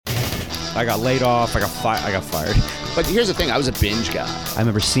I got laid off. I got fired. But here's the thing, I was a binge guy. I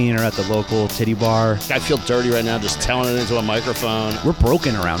remember seeing her at the local titty bar. I feel dirty right now just telling it into a microphone. We're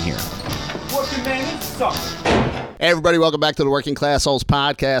broken around here. Working man suck. Hey everybody, welcome back to the Working Class Souls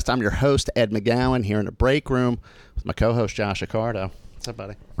Podcast. I'm your host, Ed McGowan, here in the break room with my co-host, Josh Accardo. What's up,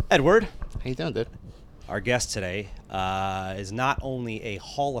 buddy? Edward, How you doing, dude? our guest today, is not only a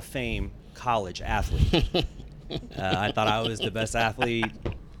Hall of Fame college athlete. I thought I was the best athlete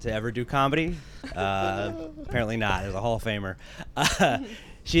to ever do comedy. Apparently not. There's a Hall of Famer.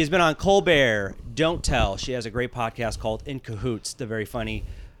 She has been on Colbert, Don't Tell. She has a great podcast called In Cahoots, the very funny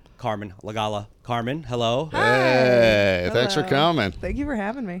Carmen, Lagala. Carmen, hello. Hi. Hey, Hello. thanks for coming. Thank you for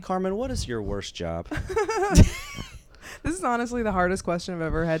having me. Carmen, what is your worst job? This is honestly the hardest question I've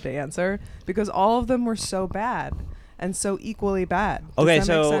ever had to answer because all of them were so bad and so equally bad. Does that make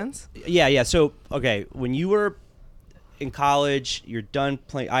sense? Yeah. So, okay, when you were in college, you're done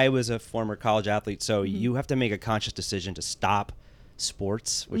playing. I was a former college athlete, so you have to make a conscious decision to stop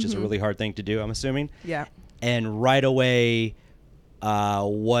sports, which is a really hard thing to do, I'm assuming. Yeah. And right away,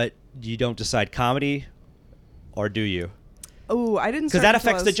 what you don't decide comedy, or do you? Oh, I didn't. Because that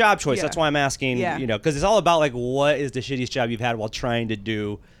affects the job choice. Yeah. That's why I'm asking. Yeah. You know, because it's all about like what is the shittiest job you've had while trying to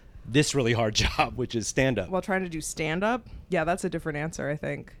do this really hard job, which is stand up. While trying to do stand up, yeah, that's a different answer, I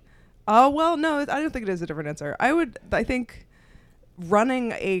think. Oh well, no, I don't think it is a different answer. I think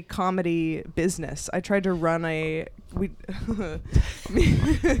running a comedy business. I tried to run a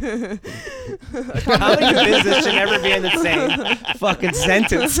Comedy business should never be in the same fucking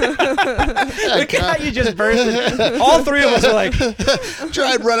sentence. Look at how you just burst it. All three of us are like,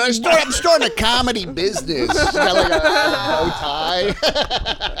 Tried running. I'm starting a comedy business. Got like a bow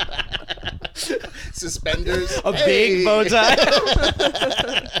tie. Suspenders. a big bow tie.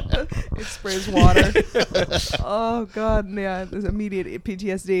 it sprays water. Oh god, yeah, there's immediate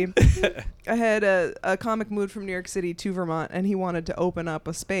PTSD. I had a comic moved from New York City to Vermont, and he wanted to open up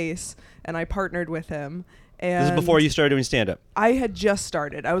a space, and I partnered with him. And This is before you started doing stand up. I had just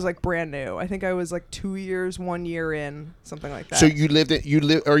started. I was like brand new. I think I was like 1 year in, something like that. So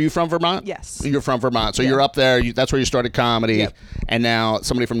are you from Vermont? Yes. You're from Vermont. So Yeah. you're up there. That's where you started comedy. Yep. And now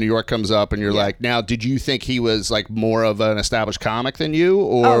somebody from New York comes up and you're Yeah. like, now, did you think he was like more of an established comic than you?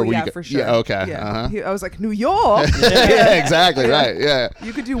 Or Oh were yeah, you, for sure. Yeah, okay. Yeah. Uh-huh. I was like, New York. Yeah, exactly. Yeah. Right. Yeah.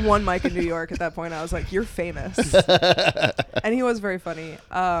 You could do one mic in New York at that point. I was like, you're famous. And he was very funny.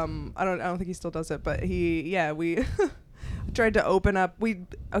 I don't think he still does it, but we tried to open up.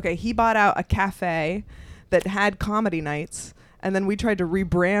 He bought out a cafe that had comedy nights, and then we tried to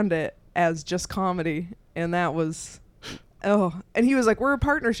rebrand it as just comedy, and that was and he was like, we're a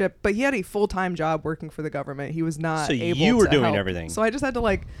partnership, but he had a full-time job working for the government. He was not So able you were to doing help. everything. So I just had to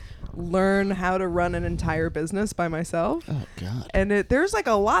like learn how to run an entire business by myself. Oh, God. And there's like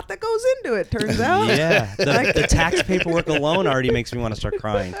a lot that goes into it, turns out. Yeah. The tax paperwork alone already makes me want to start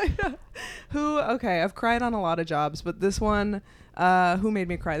crying. I've cried on a lot of jobs, but this one, who made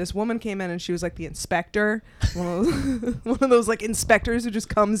me cry? This woman came in and she was like the inspector, one of those like inspectors who just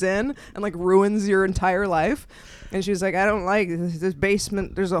comes in and like ruins your entire life. And she was like, I don't like this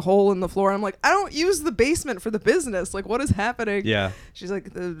basement. There's a hole in the floor. I'm like, I don't use the basement for the business. Like, what is happening? Yeah. She's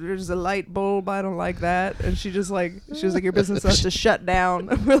like, there's a light bulb. I don't like that. And she was like, your business has to shut down.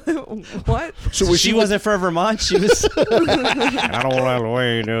 What? So She wasn't from Vermont. She was. I don't like the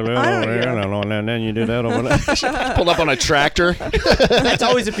way you do that I don't- over there, and then you do that over there. pulled up on a tractor? That's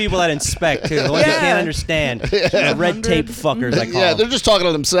always the people that inspect too. The ones you Yeah. can't understand. The red tape fuckers. I call Yeah, them. they're just talking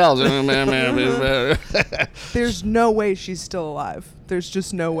to themselves. There's no way she's still alive. There's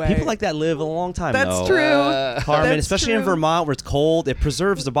just no way. People like that live a long time. That's though. true. Carmen, That's especially in true. Vermont where it's cold, it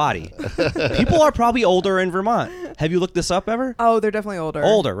preserves the body. People are probably older in Vermont. Have you looked this up ever? Oh, they're definitely older.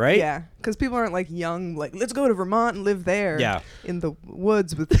 Older, right? Yeah, because people aren't like young. Like, let's go to Vermont and live there. Yeah. In the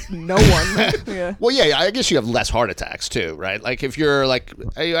woods with no one. Yeah. Well, yeah, I guess you have less heart attacks too, right? Like if you're like,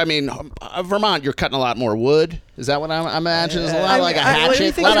 I mean, Vermont, you're cutting a lot more wood. Is that what I imagine? It's a lot like a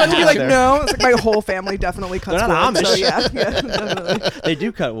hatchet. I A lot of was like, hatchet. no. It's like my whole family definitely cuts They're not wood. So Amish. yeah, definitely. They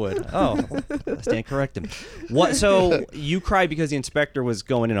do cut wood. Oh, I stand corrected. What? So you cried because the inspector was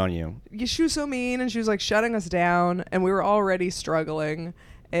going in on you. She was so mean, and she was like shutting us down, and we were already struggling.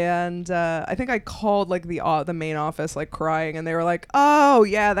 And I think I called like the main office, like crying, and they were like, "Oh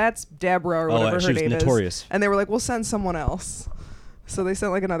yeah, that's Deborah or whatever she her was name notorious. is." And they were like, "We'll send someone else." So they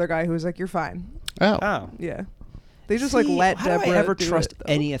sent like another guy who was like, "You're fine." Oh. Oh. Yeah. They just like See, let how Deborah do I ever do trust it, though.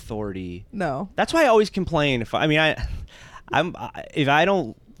 any authority? No. That's why I always complain. If if I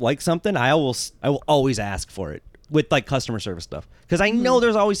don't like something, I will always ask for it with like customer service stuff because I know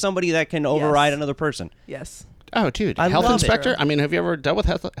there's always somebody that can override Yes. another person. Yes. Oh, dude, I health love inspector. it. I mean, have you ever dealt with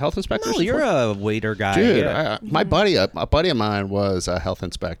health inspectors? No, you're before? a waiter guy. Dude, Yeah. my buddy, a buddy of mine was a health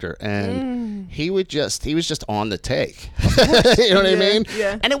inspector, and he was just on the take. You know what I mean?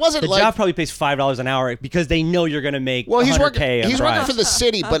 Yeah. And it wasn't The like job probably pays $5 an hour because they know you're going to make well, he's 100K working. on He's working drive. for the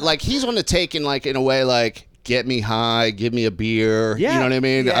city, but like he's on the take in a way like. Get me high, give me a beer. Yeah. You know what I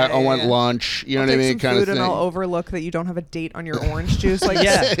mean? Yeah, I want yeah. lunch. You know I'll what I take mean? some Kind food of thing. and I'll overlook that you don't have a date on your orange juice. Like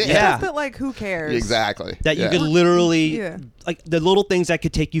Yeah, stuff yeah. that like who cares? Exactly. That you Yeah. could literally, Yeah. like the little things that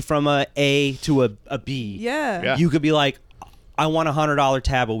could take you from a to a B. Yeah. Yeah. You could be like, I want $100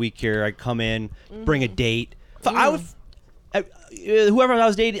 tab a week here. I'd come in, bring a date. I would, whoever I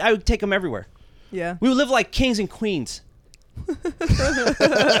was dating, I would take them everywhere. Yeah. We would live like kings and queens.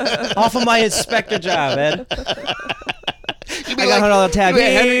 Off of my inspector job, Ed. I got $100 tab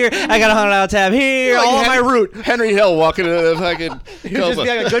here. I got $100 tab here. Like all on my route. Henry Hill walking into the fucking. You'd just be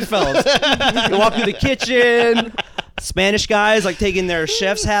like a Goodfellas. You walk through the kitchen. Spanish guys like taking their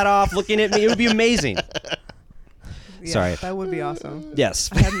chef's hat off, looking at me. It would be amazing. Yeah, Sorry. That would be awesome. Yes.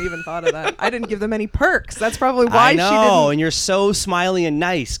 I hadn't even thought of that. I didn't give them any perks. That's probably why I she know, didn't. and you're so smiley and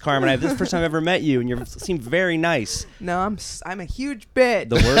nice, Carmen. This is the first time I've ever met you, and you seem very nice. No, I'm a huge bitch.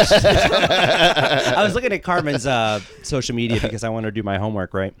 The worst. I was looking at Carmen's social media because I wanted to do my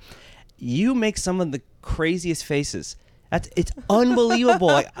homework, right? You make some of the craziest faces. It's unbelievable.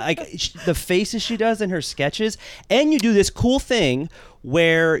 The faces she does in her sketches, and you do this cool thing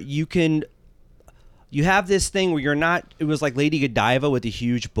where you have this thing where you're not. It was like Lady Godiva with a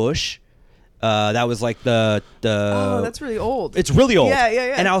huge bush. That was like the. Oh, that's really old. It's really old. Yeah, yeah,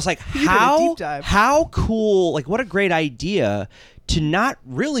 yeah. And I was like, You did a how deep dive. how cool! Like, what a great idea to not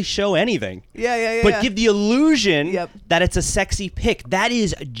really show anything. Yeah. But give the illusion Yep. that it's a sexy pic. That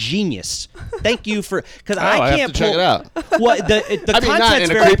is genius. Thank you for because I I have can't to check pull, it out. What the I mean, not content's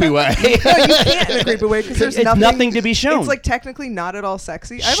in a very creepy way. No, you can't in a creepy way because there's It's nothing to be shown. It's like technically not at all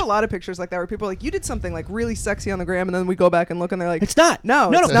sexy. I have a lot of pictures like that where people are like, you did something like really sexy on the gram, and then we go back and look, and they're like, It's not. No,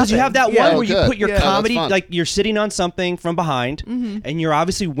 no, it's because you nothing. have that Yeah. one Oh, where you good. put your Yeah. comedy, That's fun. like you're sitting on something from behind, and you're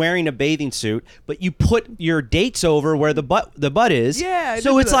obviously wearing a bathing suit, but you put your dates over where the butt is. Yeah, I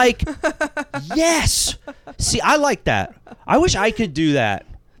So did it's that. like, yes. See, I like that. I wish I could do that,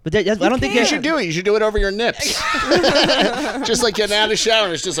 but I don't think You I should do it. You should do it over your nips. Just like getting out of the shower,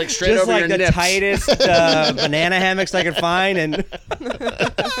 and it's just like straight Just over like your the nips. tightest banana hammocks I could find, and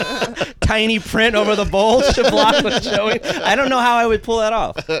tiny print over the bowl to block what's showing. I don't know how I would pull that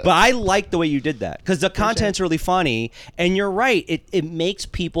off, but I like the way you did that because the content's really funny, and you're right. It makes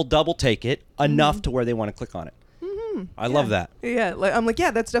people double take it enough to where they want to click on it. I love that. Yeah, like I'm like, yeah,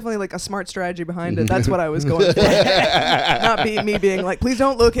 that's definitely like a smart strategy behind it. That's what I was going for. Not me being like, please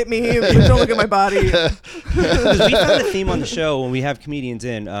don't look at me, please don't look at my body. Because we found a theme on the show when we have comedians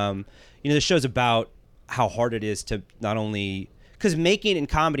in. The show's about how hard it is to not only because making in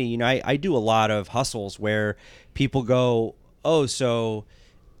comedy. I do a lot of hustles where people go, oh, so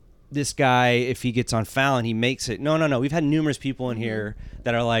this guy, if he gets on Fallon, he makes it. No. We've had numerous people in here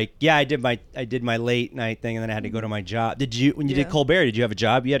that are like, yeah, I did my late night thing, and then I had to go to my job. When you did Colbert, did you have a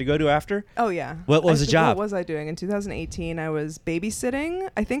job you had to go to after? Oh yeah. What was the job? What was I doing in 2018? I was babysitting.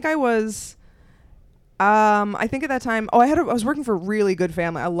 I think I was. I think at that time, I was working for a really good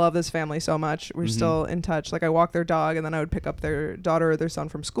family. I love this family so much. We're still in touch. Like I walked their dog, and then I would pick up their daughter or their son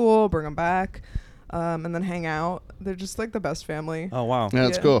from school, bring them back, and then hang out. They're just like the best family. Oh wow. Yeah,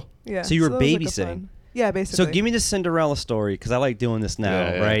 that's cool. Yeah. So you were that was, like, a babysitting? fun- Yeah, basically. So give me the Cinderella story because I like doing this now,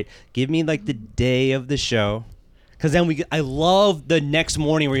 Yeah, yeah. right? Give me like the day of the show. Because then I love the next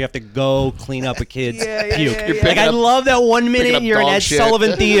morning where you have to go clean up a kid's Yeah, puke. yeah, yeah. Like I love that 1 minute up you're in dog Ed shit.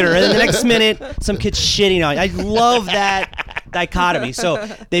 Sullivan Theater, and then the next minute some kid's shitting on you. I love that dichotomy. So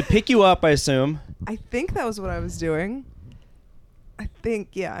they pick you up, I assume. I think that was what I was doing.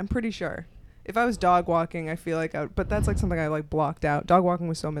 I'm pretty sure. If I was dog walking, I feel like but that's like something I like blocked out. Dog walking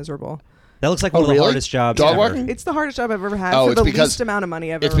was so miserable. That looks like one of the really? hardest jobs Dog ever. walking? It's the hardest job I've ever had Oh, for it's the because- least amount of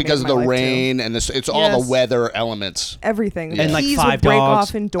money I've It's ever made because in of my the life, too. rain and it's all the Yes. weather elements. Everything. Yeah. The And, like, keys 5 would break dogs.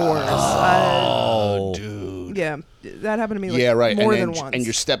 off indoors. Oh, Dude. Yeah, that happened to me like Yeah, right. more and than then, once. and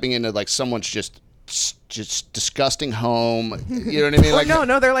you're stepping into like someone's just disgusting home. You know what I mean? Or Like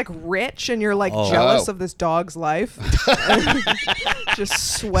no, they're like rich, and you're like Oh. jealous Oh. of this dog's life.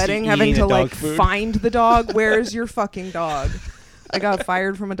 Just sweating, So having eating to the dog like food? find the dog. Where's your fucking dog? I got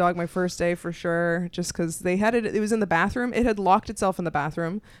fired from a dog my first day for sure, just because they had it. It was in the bathroom. It had locked itself in the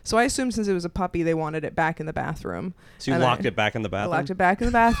bathroom. So I assumed since it was a puppy, they wanted it back in the bathroom. So you And locked I- it back in the I bathroom? locked it back in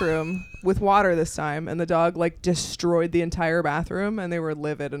the bathroom with water this time, and the dog like destroyed the entire bathroom, and they were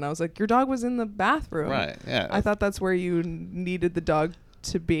livid. And I was like, "Your dog was in the bathroom." Right. Yeah. I thought that's where you needed the dog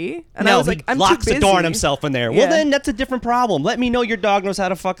to be. And no, I was he like, I'm locks too the door on busy. himself in there. Yeah. Well, then that's a different problem. Let me know your dog knows how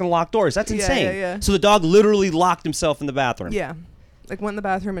to fucking lock doors. That's Yeah, insane. yeah. So the dog literally locked himself in the bathroom. Yeah. Like went in the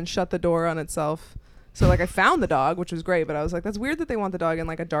bathroom and shut the door on itself. So like I found the dog, which was great, but I was like, that's weird that they want the dog in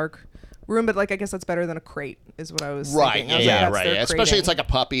like a dark room, but like I guess that's better than a crate is what I was Right. thinking. I was Yeah. like, that's Right. their Yeah. Especially it's crating. like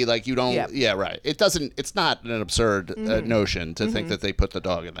a puppy. Like you don't. Yep. Yeah. Right. It doesn't. It's not an absurd notion to think that they put the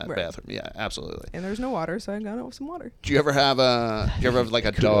dog in that Right. bathroom. Yeah. Absolutely. And there's no water, so I got it with some water. Do you ever have like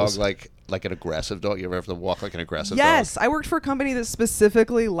a Kudos. dog like an aggressive dog? You ever have to walk like an aggressive Yes, dog? I worked for a company that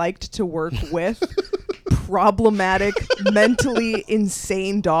specifically liked to work with problematic, mentally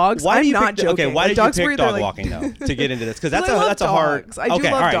insane dogs. Why I'm do you not pick, joking. Okay, why Like, did dogs you where pick they're dog like- walking though to get into this? Because that's I love that's a hard. dogs. I do okay,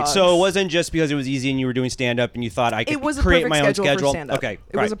 love all right. dogs. So it wasn't just because it was easy and you were doing stand up and you thought I could It was a create perfect my own schedule schedule. for stand-up. Okay,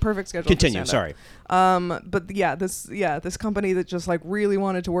 It was a perfect schedule. Continue. For stand-up. Sorry. But yeah, this company that just like really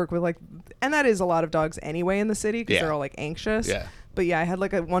wanted to work with like, and that is a lot of dogs anyway in the city because Yeah. they're all like anxious. Yeah. But yeah, I had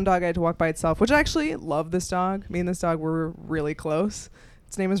like one dog I had to walk by itself, which I actually love this dog. Me and this dog were really close.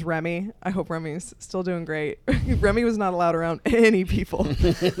 Its name is Remy. I hope Remy's still doing great. Remy was not allowed around any people.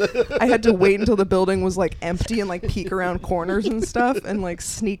 I had to wait until the building was like empty and like peek around corners and stuff and like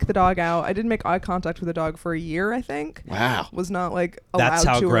sneak the dog out. I didn't make eye contact with the dog for a year, I think. Wow. Was not like allowed That's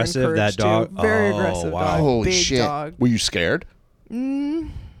how to or aggressive that encouraged to. dog- Very Oh, aggressive wow. dog. Holy Big shit! dog. Were you scared?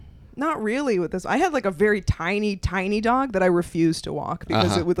 Not really with this. I had like a very tiny dog that I refused to walk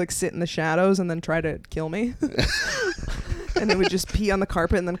because it would like sit in the shadows and then try to kill me. And it would just pee on the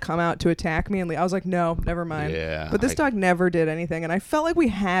carpet and then come out to attack me and leave. I was like, no, never mind. Yeah, But this dog never did anything. And I felt like we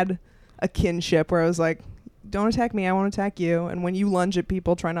had a kinship where I was like, don't attack me, I won't attack you. And when you lunge at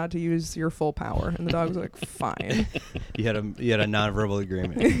people, try not to use your full power. And the dog was like, fine. You had a nonverbal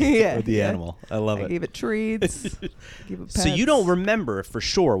agreement Yeah, with the yeah. animal. I love I it. gave it treats. Gave it So you don't pets. remember for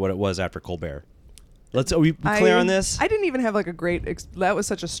sure what it was after Colbert. Are we clear on this? I didn't even have like a great. That was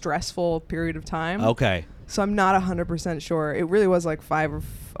such a stressful period of time. Okay. So I'm not 100% sure. It really was like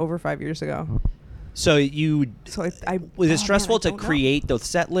over 5 years ago. So you So was oh, it man, stressful I to don't know. create the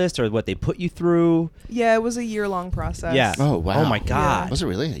set list or what they put you through? Yeah, it was a year-long process. Yeah. Oh, wow. Oh my god. Was it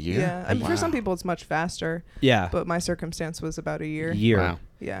really a year? Yeah. I mean, Wow. for some people it's much faster. Yeah. But my circumstance was about a year. Year. Wow.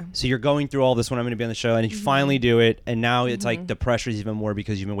 Yeah. So you're going through all this when I'm going to be on the show, and you finally do it, and now it's like the pressure's even more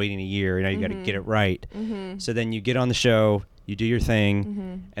because you've been waiting a year, and now you got to get it right. So then you get on the show, you do your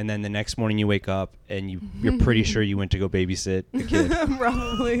thing, and then the next morning you wake up and you're pretty sure you went to go babysit the kid.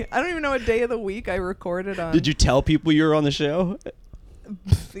 Probably. I don't even know what day of the week I recorded on. Did you tell people you were on the show?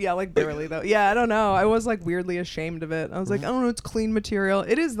 Yeah, like barely though. Yeah, I don't know. I was like weirdly ashamed of it. I was like, I don't know, it's clean material.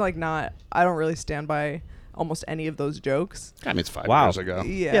 It is like not. I don't really stand by almost any of those jokes. I mean, it's 5 Wow. years ago.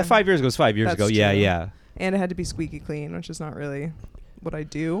 Yeah. 5 years ago was 5 years That's ago. Yeah, true. yeah. And it had to be squeaky clean, which is not really what I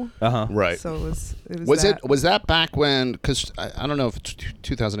do. Uh-huh. Right. So it was. Was that back when? Because I don't know if it's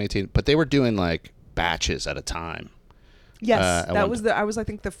 2018, but they were doing like batches at a time. Yes, at that one was I was I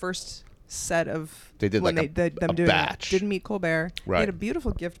think the first set of. They did when like they, a them doing batch. It. Didn't meet Colbert. Right. They had a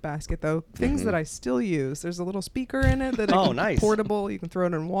beautiful gift basket though. Things that I still use. There's a little speaker in it that Oh, nice. portable. You can throw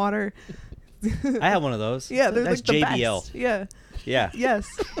it in water. I have one of those. Yeah, they're That's like the JBL. best. Yeah. Yeah. Yes.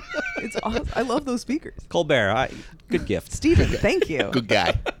 It's awesome. I love those speakers. Colbert, good gift. Steven, thank you. Good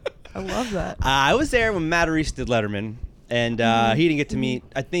guy. I love that. I was there when Matt Reese did Letterman, and he didn't get to meet.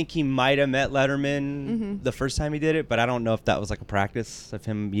 I think he might have met Letterman the first time he did it, but I don't know if that was like a practice of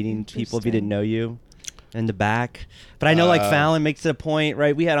him meeting people if he didn't know you in the back. But I know like Fallon makes it a point,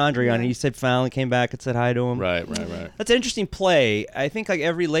 right? We had Andre on, and he said Fallon came back and said hi to him. Right. That's an interesting play. I think like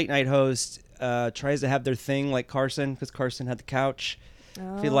every late night host tries to have their thing like Carson, because Carson had the couch.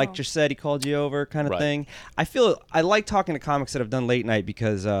 If he liked your set, he called you over, kind of Right. thing. I like talking to comics that have done late night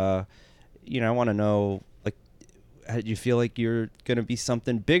because, I want to know, like, how did you feel like you're gonna be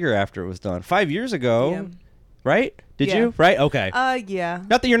something bigger after it was done? 5 years ago, Yeah. right? Did Yeah. you? Right? Okay. Yeah.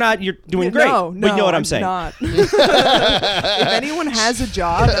 Not that you're doing Yeah, great. No, but you know what I'm I'm saying. Not. If anyone has a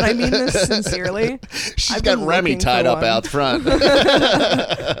job, and I mean this sincerely, She's I've got been Remy looking for tied up one. out front.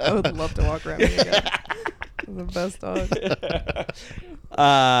 I would love to walk Remy again. The best dog.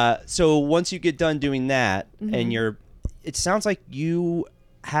 So once you get done doing that, and it sounds like you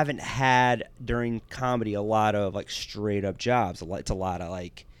haven't had during comedy a lot of like straight up jobs. It's a lot of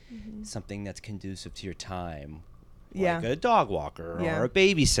like something that's conducive to your time. Yeah. Like a dog walker Yeah. or a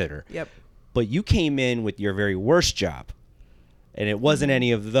babysitter. Yep. But you came in with your very worst job, and it wasn't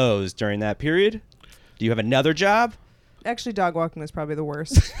any of those during that period. Do you have another job? Actually, dog walking was probably the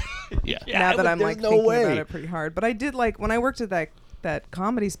worst. Yeah. Now that I'm like there's no thinking way. about it pretty hard. But I did like when I worked at that that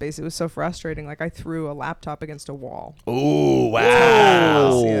comedy space, it was so frustrating. Like I threw a laptop against a wall. Oh,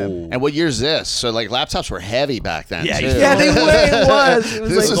 wow. Yeah. And what year's this? So like laptops were heavy back then too. Yeah, they was. It was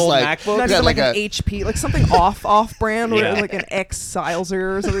This like is like MacBook? not yeah, even like a an HP, like something off brand, where it was Yeah. like an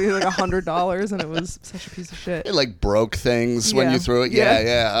X-Sizer or something, like $100, and it was such a piece of shit. it like broke things when Yeah. you threw it.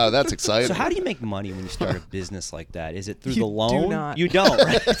 Yeah. Oh, that's exciting. So how do you make money when you start a business like that? Is it through You the loan? do not. You don't,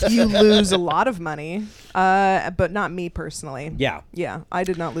 right? You lose a lot of money, but not me personally. Yeah. Yeah, I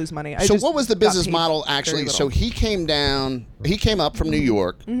did not lose money. I So just what was the got business paid model very actually? little. So he came up from New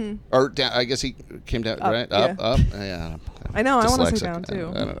York, or down, I guess he came down, Up, right? yeah. Up. Yeah. I know. I want to say Dyslexic. down too.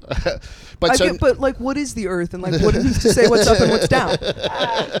 I don't know. But I so get, but like, what is the Earth, and like, what who's to say what's up and what's down?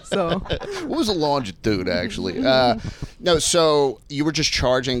 So what was the longitude actually? No, so you were just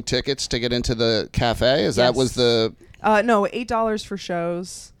charging tickets to get into the cafe? Is that Yes. was the no, $8 for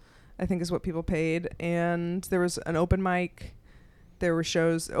shows, I think is what people paid, and there was an open mic. There were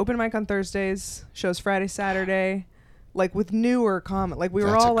shows, open mic on Thursdays, shows Friday, Saturday, like with newer comic. Like we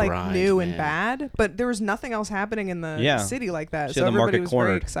were That's a all like grind, new man. and bad, but there was nothing else happening in the Yeah. city like that. Shit, So the everybody market was very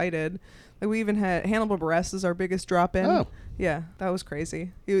cornered. excited. Like we even had Hannibal Buress as our biggest drop in. Oh. Yeah, that was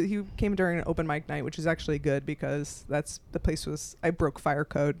crazy. He came during an open mic night, which is actually good because the place was, I broke fire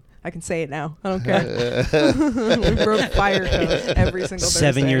code. I can say it now. I don't care. We broke fire code every single Thursday.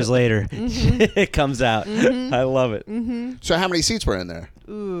 7 years later, it comes out. I love it. So how many seats were in there?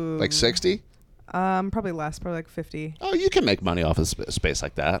 Ooh. Like 60? Probably less, probably like 50. Oh, you can make money off of space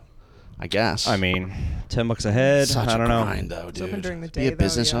like that, I guess. I mean, $10 a head. Such I don't a know. grind, though, It's dude. open during the day. Be a though,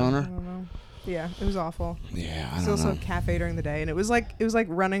 business yeah. I owner. don't know. Yeah, it was awful. Yeah, I It was don't also know. a cafe during the day, and it was like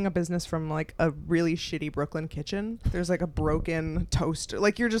running a business from like a really shitty Brooklyn kitchen. There's like a broken toaster.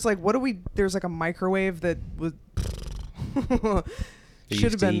 Like you're just like, what do we? There's like a microwave that was. You Should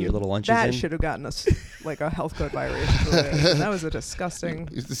used have to been eat your little lunches that in? should have gotten us like a health code violation. That was a disgusting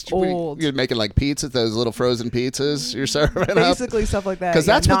old. You're making like pizzas, those little frozen pizzas you're serving up. Basically stuff like that. Because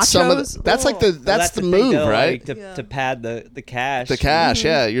Yeah, that's what some of nachos. that's like the Oh. that's the thing, move, though, right? like, to, Yeah. to pad the cash. The cash,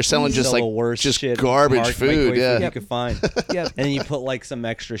 yeah. You're selling just Sell like the worst just shit, garbage food, microwave yeah. you could find. Yep. And then you put like some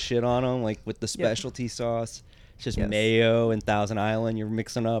extra shit on them, like with the specialty sauce. It's just Yes. mayo and Thousand Island. You're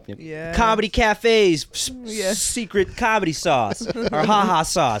mixing up. Yes. Comedy cafes, Yes. secret comedy sauce or haha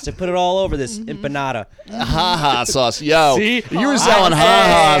sauce. They put it all over this empanada. Ha-ha sauce. Yo, See? you were selling Hey,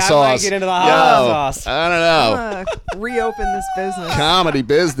 ha-ha I sauce. might get into the Yo, ha-ha sauce. I don't know. Reopen this business. Comedy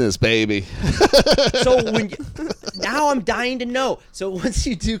business, baby. So when now I'm dying to know. So once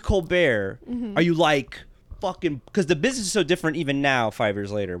you do Colbert, are you like fucking? Because the business is so different even now, 5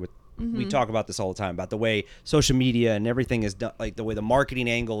 years later. With we talk about this all the time about the way social media and everything is done, like the way the marketing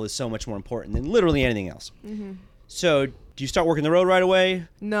angle is so much more important than literally anything else. So do you start working the road right away?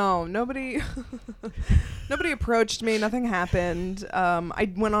 No, nobody approached me. Nothing happened.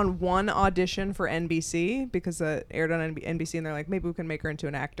 I went on one audition for NBC because it aired on NBC, and they're like, maybe we can make her into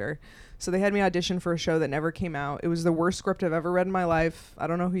an actor. So they had me audition for a show that never came out. It was the worst script I've ever read in my life. I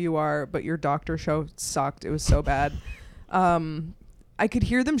don't know who you are, but your doctor show sucked. It was so bad. I could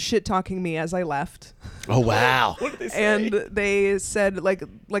hear them shit talking me as I left. Oh wow. And they said like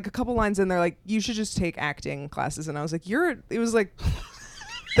a couple lines in there, like, you should just take acting classes. And I was like, it was like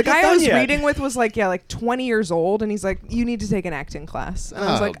the guy I was yet. reading with was like, 20 years old, and he's like, you need to take an acting class. And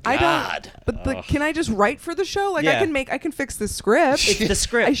I was Oh, like, I God. don't, but can I just write for the show? Like Yeah. I can fix the script. It's the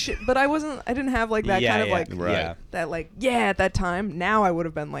script. But I didn't have like that kind of like Right. that like, at that time. Now I would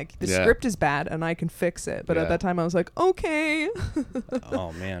have been like, the Yeah. script is bad and I can fix it. But Yeah. at that time I was like, okay.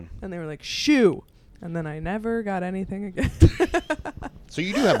 Oh man. And they were like, shoo. And then I never got anything again. So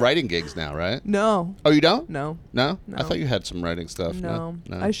you do have writing gigs now, right? No. Oh, you don't? No. No? No. I thought you had some writing stuff. No.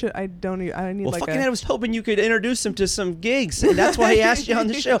 No. I need Well, like fucking a Ed was hoping you could introduce him to some gigs, and that's why he asked you on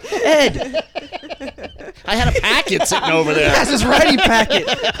the show. Ed I had a packet sitting over there. has his writing packet.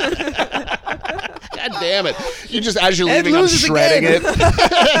 God damn it. You just, as you're Ed leaving, I'm loses shredding again.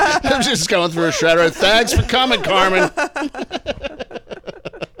 it. I'm just going through a shredder. Thanks for coming, Carmen.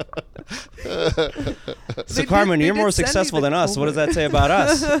 So They Carmen, did you're more send me successful the than us. What does Colbert. that say about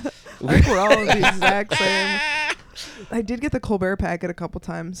us? I think we're all the exact same. I did get the Colbert packet a couple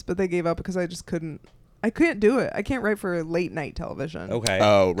times, but they gave up because I just couldn't. I couldn't do it. I can't write for late night television. Okay.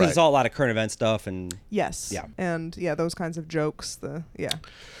 Oh, right. Because it's all a lot of current event stuff and Yes. Yeah. And those kinds of jokes.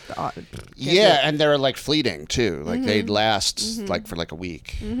 Yeah, and they're like fleeting too. Like they'd Mm-hmm. last like for like a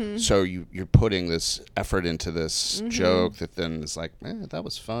week. So you're putting this effort into this joke that then is like, that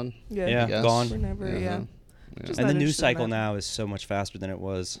was fun. Yeah, Yes. gone. We're never. Uh-huh. Yeah. Just and not the news interested in cycle that. now is so much faster than it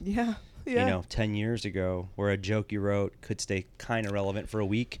was. Yeah. Yeah. You know, 10 years ago, where a joke you wrote could stay kind of relevant for a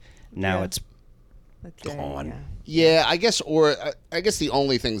week. Now Yeah. it's gone. Yeah, I guess, or I guess the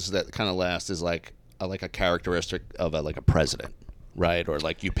only things that kind of last is like a characteristic of like a president, right? Or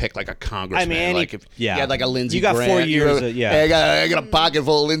like you pick like a congressman. I mean, like if yeah. you had like a Lindsey You got Graham, 4 years. Hey, I got a pocket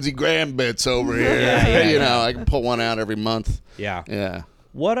full of Lindsey Graham bits over here. Yeah, you know, I can pull one out every month. Yeah. Yeah.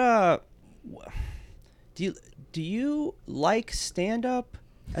 What do you like stand up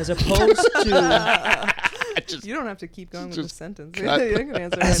as opposed to You don't have to keep going with the sentence. You cut. can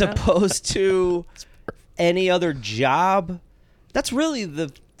answer as right now. opposed to any other job? That's really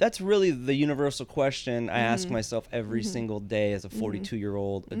the universal question I ask myself every single day as a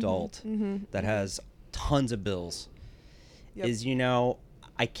 42-year-old adult that has tons of bills. Yep. Is,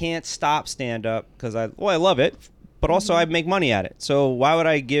 I can't stop stand up because I love it, but also I make money at it. So why would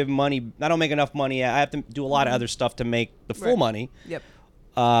I give money? I don't make enough money. I have to do a lot of other stuff to make the full money. Yep.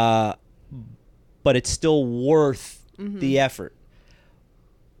 But it's still worth the effort.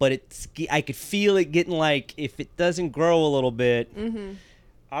 But I could feel it getting like, if it doesn't grow a little bit,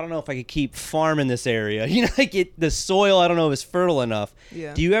 I don't know if I could keep farming this area. The soil, I don't know if it's fertile enough.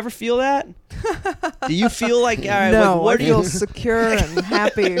 Yeah. Do you ever feel that? Do you feel like, all right, No, what I feel secure and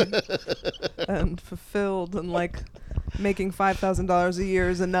happy and fulfilled, and like making $5,000 a year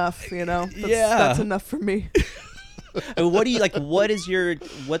is enough. That's enough for me. What do you like? What's your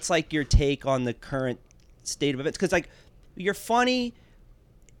take on the current state of events? Because like, you're funny,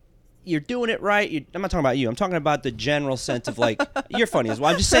 you're doing it right. I'm not talking about you. I'm talking about the general sense of like, you're funny as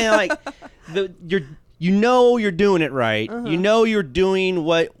well. I'm just saying like, you're doing it right. You're doing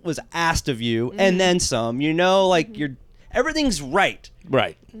what was asked of you, and then some. Everything's right.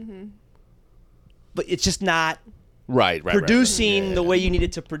 Right. But it's just not Right. producing the way you need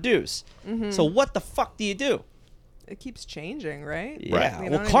it to produce. So what the fuck do you do? It keeps changing, right? Yeah. You know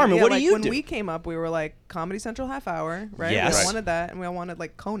Well, what I mean? Carmen, Yeah, what do like you when do? we came up, we were like Comedy Central half hour, right? Yes. We Right. all wanted that, and we all wanted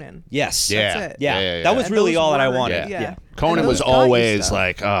like Conan. Yes. Yeah. That's it. Yeah. That was And really those all that I were- wanted. Yeah. Yeah. Conan And was those got you always stuff.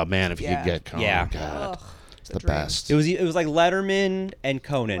 like, oh man, if you Yeah. could get Conan, Yeah. God, Ugh, it's the dream. best. It was like Letterman and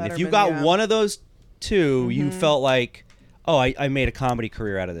Conan. If you Letterman, got yeah. one of those two, you felt like, oh, I made a comedy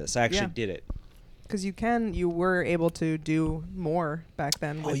career out of this. I actually Yeah. did it. Because you were able to do more back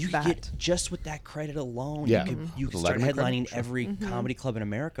then with You that. could get, just with that credit alone, Yeah. you could The start Letterman credit? headlining every comedy club in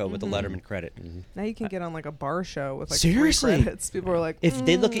America with the Letterman credit. Now you can get on like a bar show with like Seriously? 3 credits. People are like, If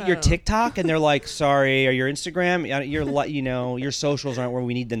they look at your no. TikTok and they're like, sorry, or your Instagram, your socials aren't where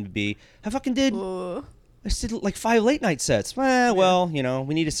we need them to be. I fucking did. Ugh. I did like 5 late night sets. Well,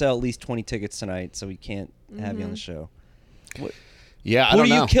 we need to sell at least 20 tickets tonight, so we can't have you on the show. Yeah, I Who don't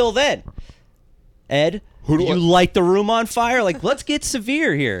do know. you kill then? Ed? Who do you I- light the room on fire? Like, let's get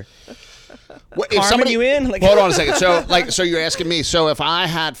severe here. What, Carmen, you in? Like- hold on a second. So you're asking me. So if I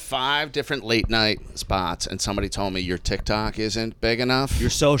had 5 different late night spots and somebody told me your TikTok isn't big enough, Your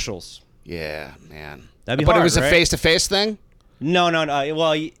socials. yeah, man. That'd be but hard, it was a right? face-to-face thing. No.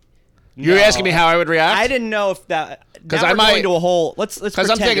 Well, You're asking me how I would react. I didn't know if that. 'Cause Now I we're might- going to a whole. Let's. Because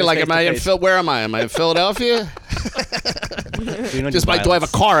I'm thinking, like, am I in where am I? Am I in Philadelphia? Just like, do I have a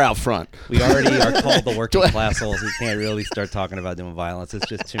car out front? We already are called the working class holes. We can't really start talking about doing violence. It's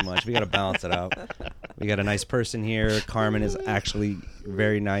just too much. We got to balance it out. We got a nice person here. Carmen is actually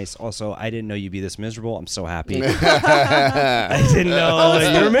very nice. Also, I didn't know you'd be this miserable. I'm so happy. I didn't know It's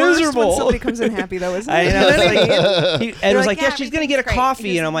that the you're worst miserable. When somebody comes in happy though, isn't I it? know. It's like, Ed was like, like, "Yeah, yeah, she's gonna get a everything's great." coffee,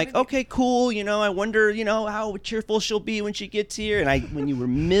 He and I'm goes, like, okay, cool. I wonder, how cheerful she'll be when she gets here. And when you were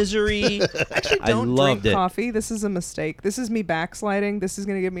misery, Actually, I don't loved drink it. coffee. This is a mistake. This is me backsliding. This is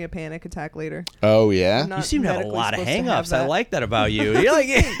gonna give me a panic attack later. Oh yeah. I'm not You seem to have a medically lot of supposed to have hang-ups. I that. like that about you. You're like,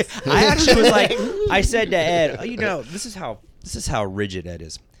 I actually was like, I said to Ed, this is how rigid Ed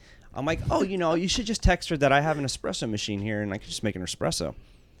is. I'm like, you should just text her that I have an espresso machine here and I can just make an espresso.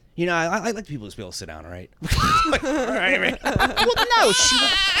 I like people to be able to sit down, all right? Like, all right. Well, no.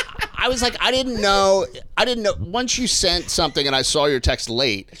 I was like, I didn't know. Once you sent something and I saw your text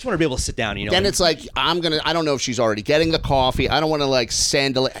late, I just want to be able to sit down, then it's like I don't know if she's already getting the coffee. I don't want to like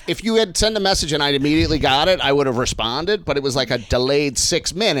send if you had sent a message and I immediately got it, I would have responded, but it was like a delayed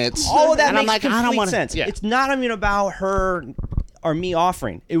 6 minutes. all of that and makes I'm like, complete I don't want sense. Yeah. It's not even about her or me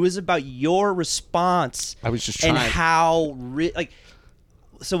offering. It was about your response. I was just and trying. how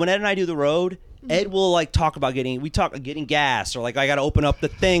so when Ed and I do the road, Ed will like talk about getting gas, or like I got to open up the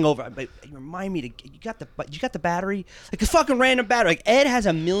thing over. But remind me you got the battery, like a fucking random battery. Like Ed has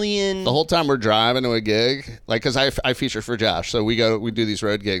a million. The whole time we're driving to a gig, like, because I feature for Josh, so we do these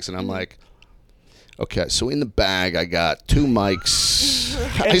road gigs, and I'm like, okay, so in the bag I got 2 mics.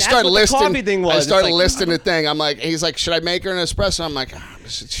 I that's started what the listing. coffee thing was. I It's started like- listing the thing. I'm like, he's like, should I make her an espresso? I'm like,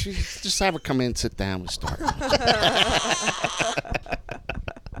 just have her come in, sit down, we start.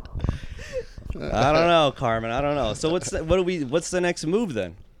 I don't know, Carmen. I don't know. So what's the next move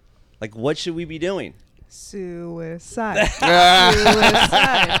then? Like, what should we be doing? Suicide.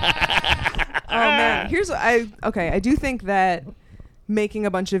 Suicide. Oh man, I do think that making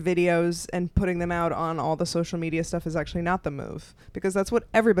a bunch of videos and putting them out on all the social media stuff is actually not the move, because that's what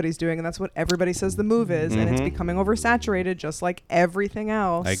everybody's doing and that's what everybody says the move is, and it's becoming oversaturated just like everything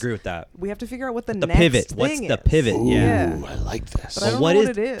else. I agree with that. We have to figure out what the The next pivot. thing What's the is. pivot? Ooh, Yeah. I like this. But I don't what know is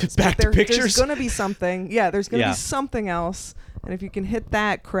what it is. back But to pictures? There's gonna be something. Yeah, there's gonna Yeah. be something else, and if you can hit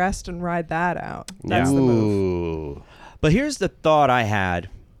that crest and ride that out, that's the move. Ooh. But here's the thought I had,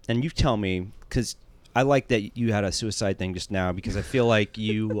 and you tell me, because I like that you had a suicide thing just now, because I feel like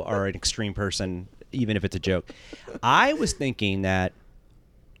you are an extreme person, even if it's a joke. I was thinking that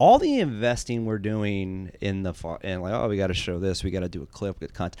all the investing we're doing in and like, oh, we got to show this, we got to do a clip,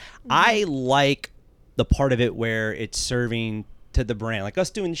 get content. I like the part of it where it's serving to the brand, like us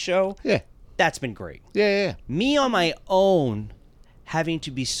doing the show. Yeah. That's been great. Yeah. Me on my own, having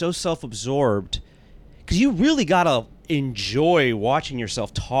to be so self-absorbed, because you really gotta enjoy watching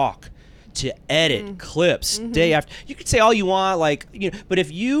yourself talk, to edit clips day after. You could say all you want, like, you know, but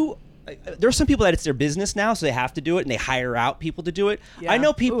if you, there are some people that it's their business now, so they have to do it and they hire out people to do it. Yeah. I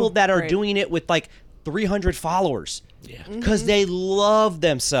know people Ooh, that are great. doing it with like 300 followers. Yeah. Because they love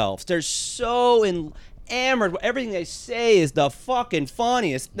themselves. They're so enamored. Everything they say is the fucking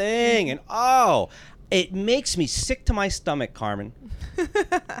funniest thing, and it makes me sick to my stomach, Carmen.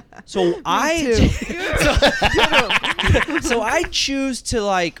 So so I choose to,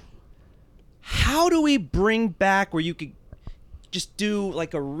 like, how do we bring back where you could just do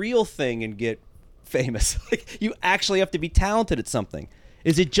like a real thing and get famous? Like, you actually have to be talented at something.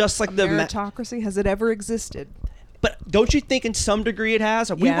 Is it just like the meritocracy? Has it ever existed? But don't you think in some degree it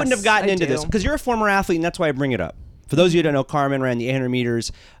has? We wouldn't have gotten I into do. this because you're a former athlete, and that's why I bring it up. For those of you who don't know, Carmen ran the 800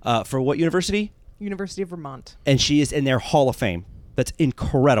 meters for what university? University of Vermont. And she is in their Hall of Fame. That's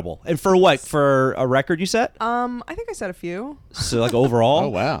incredible. And for what? For a record you set? I think I said a few. So like overall? Oh,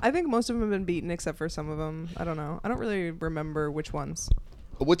 wow. I think most of them have been beaten except for some of them. I don't know. I don't really remember which ones.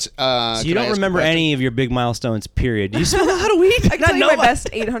 What's So you don't remember any of your big milestones, period. Do you spend a lot of weed? I can tell you my best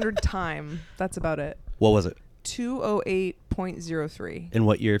 800 time. That's about it. What was it? 2:08.03. In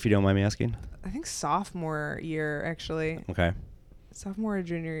what year, if you don't mind me asking? I think sophomore year, actually. Okay. Sophomore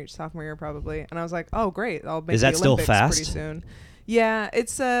year probably. And I was like, oh, great. I'll make Is the that still Olympics fast? pretty soon. Yeah,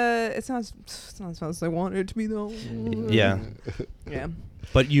 it's not as fast as I wanted it to be, though. Yeah. Yeah.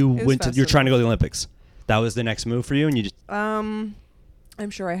 But you It was went to, fast you're trying to go to enough. the Olympics. That was the next move for you, and you just I'm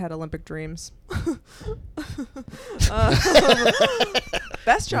sure I had Olympic dreams.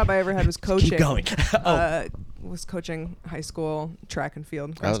 Best job I ever had was coaching. keep going. Was coaching high school track and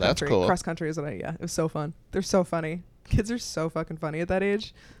field. Oh, that's cool. Cross country is what it was so fun. They're so funny. Kids are so fucking funny at that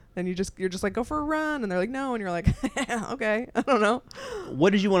age. And you're just like, go for a run, and they're like, no, and you're like, okay, I don't know.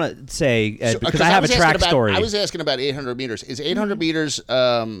 What did you want to say, Ed? So, because I have a was asking track about- story. I was asking about 800 meters. Is 800 meters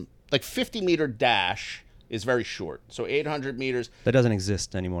like 50-meter dash is very short. So 800 meters. That doesn't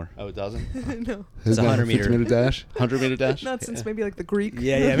exist anymore. Oh, it doesn't? No, It's a 100 meter. 50-meter dash? 100-meter dash? not since maybe like the Greek.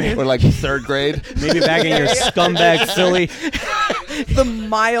 Yeah, maybe, Or like third grade? maybe back in your scumbag Philly. The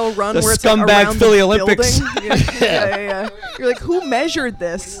mile run The where it's scumbag like around Philly the Olympics. building. Yeah. You're like, who measured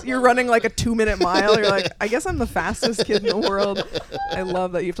this? You're running like a 2-minute mile. You're like, I guess I'm the fastest kid in the world. I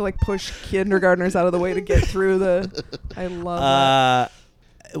love that you have to like push kindergartners out of the way to get through the. I love that.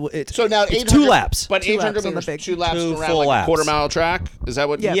 So now it's 800, 2 laps. But 2 800 laps on the meters, big- 2 laps Two around full like laps. a quarter-mile track? Is that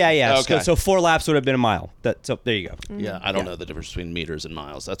what? Yeah. Yeah. Okay. So 4 laps would have been a mile. So there you go. Yeah, I don't know the difference between meters and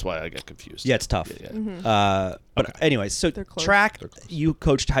miles. That's why I get confused. Yeah, it's tough. Yeah. But anyways, so They're close. track, you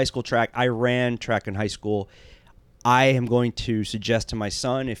coached high school track. I ran track in high school. I am going to suggest to my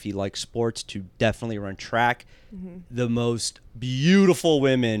son, if he likes sports, to definitely run track. The most beautiful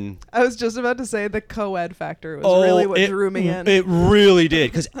women. I was just about to say the co-ed factor was really what drew me in. It really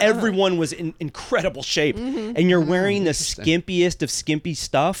did, because everyone was in incredible shape, and you're wearing the skimpiest of skimpy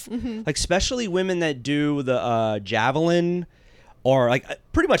stuff. Like especially women that do the javelin, or like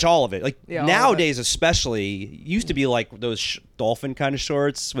pretty much all of it. Like Yeah, all of it. nowadays, especially, used to be like those dolphin kind of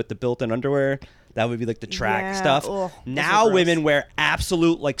shorts with the built-in underwear. That would be like the track Yeah, stuff. ugh, those Now are gross. women wear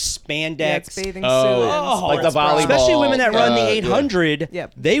absolute like spandex. Yeah, it's bathing suit. Oh, and like the sports bra. volleyball. Especially women that run the Yeah. 800,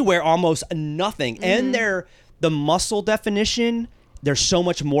 Yep. they wear almost nothing. And the muscle definition, there's so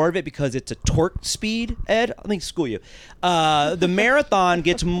much more of it because it's a torque speed, Ed. Let me school you. The marathon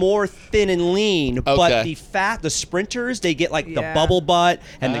gets more thin and lean, but Okay. the sprinters, they get like the Yeah. bubble butt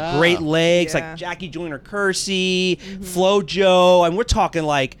and the great legs, Yeah. like Jackie Joyner-Kersee, Flo Jo, and we're talking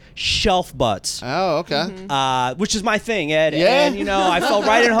like shelf butts. Oh, okay. Which is my thing, Ed. Yeah? And, I felt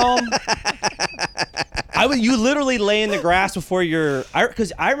right at home. You literally lay in the grass before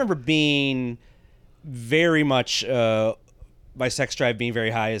because I remember being very much my sex drive being very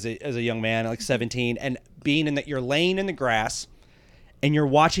high as a young man, like 17, and being in that you're laying in the grass and you're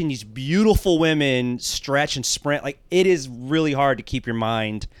watching these beautiful women stretch and sprint. Like, it is really hard to keep your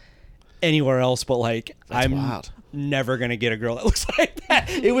mind anywhere else, but like, I'm wild. never gonna get a girl that looks like that.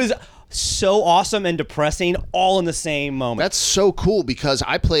 It was so awesome and depressing all in the same moment. That's so cool because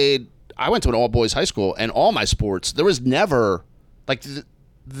I went to an all boys high school, and all my sports, there was never like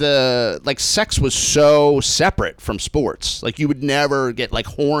the like sex was so separate from sports. Like, you would never get like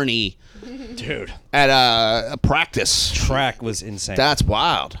horny, dude, at a practice. Track was insane. That's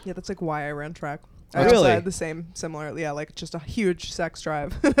wild. Yeah, that's like why I ran track. Oh, I also really? had the similar, like just a huge sex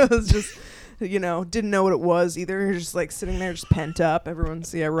drive. It was just, didn't know what it was either. You're just like sitting there, just pent up.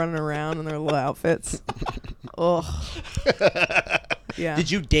 Everyone's running around in their little outfits. Ugh. Yeah.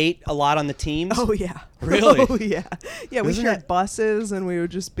 Did you date a lot on the teams? Oh yeah. Really? Oh yeah. Yeah, we Isn't shared that- buses, and we would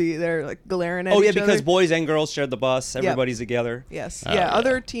just be there like glaring at Oh, yeah, each because other. boys and girls shared the bus. Everybody's together. Yes. Oh, yeah. yeah.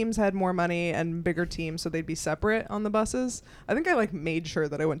 Other teams had more money and bigger teams, so they'd be separate on the buses. I think I like made sure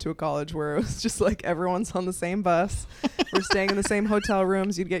that I went to a college where it was just like everyone's on the same bus. We're staying in the same hotel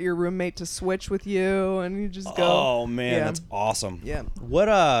rooms. You'd get your roommate to switch with you, and you just go. Oh man, Yeah. that's awesome. Yeah. What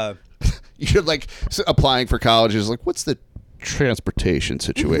You're like applying for colleges. Like, what's the transportation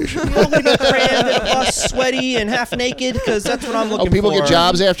situation? You want me to be crammed in a bus, sweaty and half naked? Because that's what I'm looking for. People get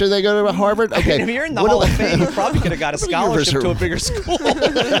jobs after they go to Harvard? Okay. If you're in the What Hall do- of Fame, you probably could have got a scholarship are- to a bigger school.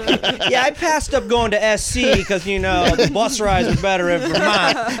 Yeah, I passed up going to SC because, the bus rides were better in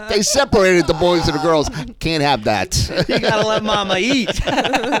Vermont. They separated the boys and the girls. Can't have that. You got to let mama eat.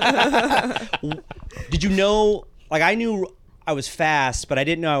 Did you know, like, I knew I was fast, but I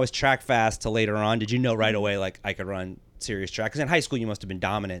didn't know I was track fast till later on. Did you know right away, like, I could run serious track? Because in high school, you must have been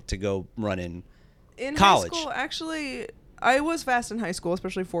dominant to go run in college. High school, actually, I was fast in high school,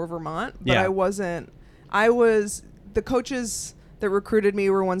 especially for Vermont, but Yeah. I wasn't. The coaches that recruited me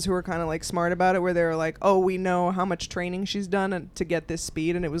were ones who were kind of like smart about it, where they were like, oh, we know how much training she's done to get this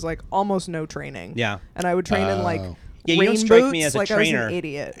speed, and it was like almost no training. Yeah. And I would train in like Yeah, you rain don't strike me boots, as a like trainer. I was an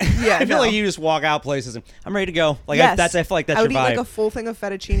idiot. Yeah, I feel no. like you just walk out places and I'm ready to go. Like, Yes. I feel like that's I would your eat vibe. like a full thing of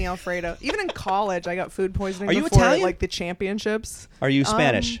fettuccine alfredo. Even in college, I got food poisoning Are you before Italian? like the championships. Are you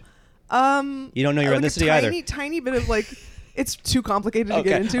Spanish? You don't know your like ethnicity a either. tiny bit of like, it's too complicated to Okay,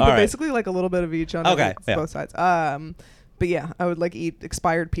 get into, all but right. basically like a little bit of each on Okay, yeah. both sides. But yeah, I would like eat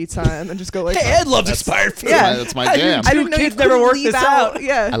expired pizza and then just go like, Hey, Ed loves expired food. Yeah. That's my jam. I didn't know kids you never couldn't worked leave this out. out.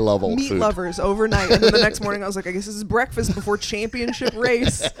 Yeah, I love old meat food. lovers overnight, and then the next morning I was like, I guess this is breakfast before championship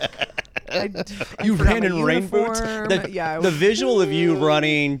race. I You forgot ran my in rain boots. uniform. The, the visual of you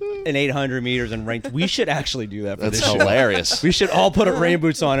running an 800 meters in rain. We should actually do that for That's this show. hilarious. We should all put rain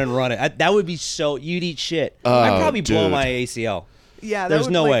boots on and run it. That would be so. You'd eat shit. I'd probably blow dude. my ACL. Yeah, that There's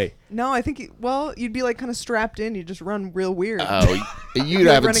would, no like- way. No, I think you'd be like kind of strapped in. You just run real weird. Oh, you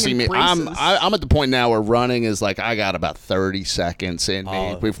You're haven't running seen me. in braces. I'm at the point now where running is like I got about 30 seconds in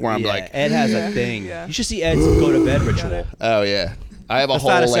me before I'm yeah, like, Ed has Yeah. a thing. Yeah. You should see Ed's go to bed ritual. it. oh yeah. I have a That's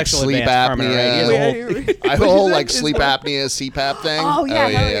whole not a like sexual sleep advance, Carmen, right? He has a apnea. whole- I have a whole like sleep apnea CPAP thing. Oh, yeah,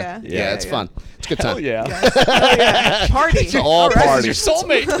 hell yeah. yeah. Yeah, Yeah, it's yeah. fun. It's a good time. Party. It's all party. Your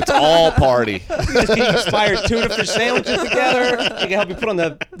soulmate. It's all party. You just get expired tuna fish sandwiches together. He can help you put on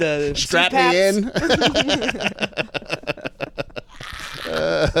the Strap CPAPs. me in.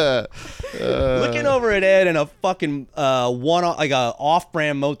 Looking over at Ed in a fucking like a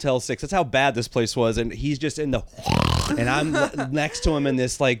off-brand Motel 6. That's how bad this place was, and he's just in the, and I'm next to him in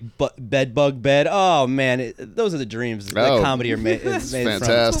this like bed bug bed. Oh man, those are the dreams that Oh. comedy are made That's from. fantastic.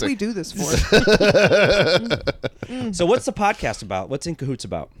 That's what we do this for. So what's the podcast about? What's In Cahoots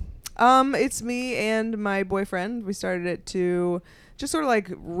about? It's me and my boyfriend. We started it to just sort of like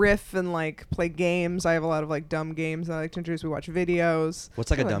riff and like play games. I have a lot of like dumb games that I like to introduce. We watch videos.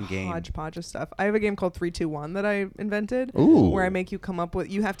 What's like a Kind of dumb game? Hodgepodge of stuff. I have a game called 3, 2, 1 that I invented. Ooh. Where I make you come up with.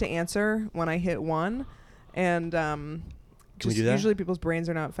 You have to answer when I hit 1, and we do that? usually people's brains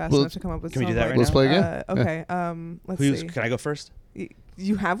are not fast Well, enough to come up with. can we do that something. right Let's now? play again. Okay. Let's see. Can I go first?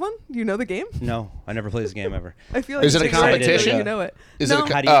 You have one? You know the game? No, I never played this game ever. I feel like Is it a it's exciting competition? that You know it. Is no,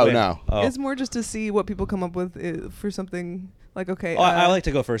 it How do you win? no. Oh. It's more just to see what people come up with for something like, okay. Oh, I like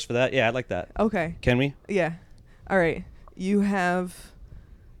to go first for that. Yeah, I'd like that. Okay. Can we? Yeah. All right. You have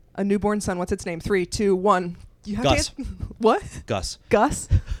a newborn son. What's its name? 3, 2, 1. You have Gus. to what? Gus. Gus.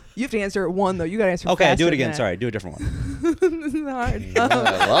 You have to answer one though. You gotta answer. Okay, do faster it again. than Sorry, do a different one. This is hard. I love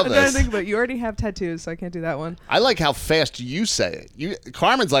I'm trying to this. think, but you already have tattoos, so I can't do that one. I like how fast you say it.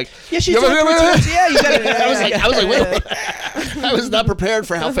 Carmen's like, Yeah, she's doing 3 times. Yeah, you got it. I was like, wait. I was not prepared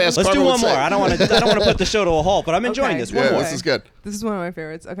for how fast. Let's do Carmen one would more. say. I don't want to put the show to a halt, but I'm enjoying Okay. this. One Yeah, more. this is good. This is one of my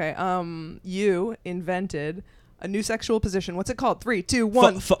favorites. Okay. You invented a new sexual position. What's it called? 3, 2,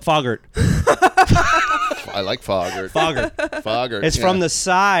 1. Foggart. I like Foggart. Foggart. Foggart. It's from the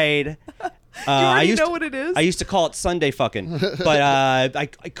side. You already know what it is? I used to call it Sunday fucking, but I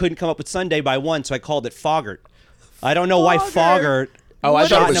couldn't come up with Sunday by one, so I called it Foggart. I don't know why Foggart. Foggart. Oh, I What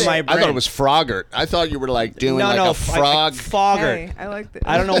thought, it is was, it? I thought it was Froggart. I thought you were like doing like a frog. Foggart. Hey, I like that.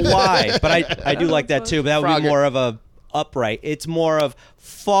 I don't know why, but I do like that too. But that would be Froggart. more of a upright. It's more of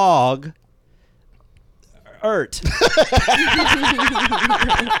fog.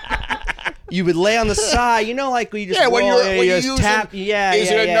 You would lay on the side, like when you just when roll, you're you using, just tap. Yeah, is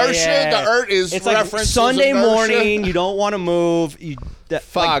yeah, it yeah, inertia? yeah. The is It's like references Sunday inertia? morning. You don't want to move.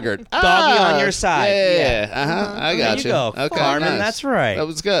 Foggart. Doggy on your side. Yeah. I got There you go, Okay, Carmen, nice. that's right. That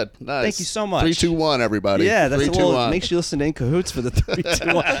was good. Nice. Thank you so much. 3, 2, 1, everybody. Yeah, that's 3, 2, well, 1. makes you listen to In Cahoots for the 3,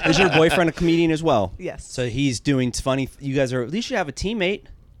 2, 1. Is your boyfriend a comedian as well? Yes. So he's doing funny. You guys are at least you have a teammate,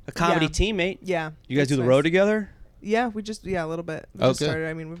 a comedy Yeah. teammate. Yeah. You guys do that's the nice. road together? Yeah, we just a little bit. We just Okay. started.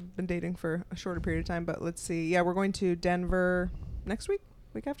 I mean, we've been dating for a shorter period of time, but let's see. Yeah, we're going to Denver next week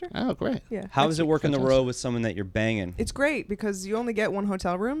after. Oh, great. Yeah. How next is it week. working the Fantastic. road with someone that you're banging? It's great because you only get one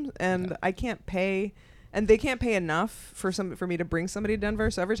hotel room, and I can't pay, and they can't pay enough for me to bring somebody to Denver.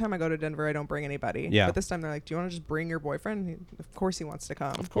 So every time I go to Denver, I don't bring anybody. Yeah. But this time they're like, "Do you want to just bring your boyfriend?" Of course he wants to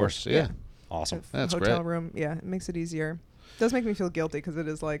come. Of course, yeah. Awesome. That's hotel great. room. Yeah, it makes it easier. It does make me feel guilty because it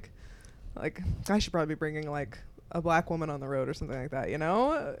is like I should probably be bringing like a black woman on the road or something like that,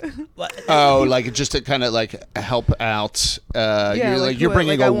 Oh, like just to kind of like help out. You're who-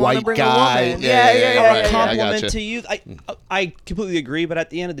 bringing like, I a wanna white bring a guy. woman. Yeah, right, a I compliment gotcha. to you. I completely agree, but at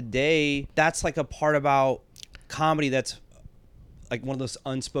the end of the day, that's like a part about comedy that's like one of those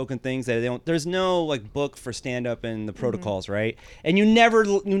unspoken things that they don't. There's no like book for stand up and the protocols, right? And you never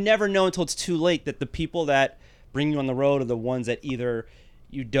know until it's too late that the people that bring you on the road are the ones that either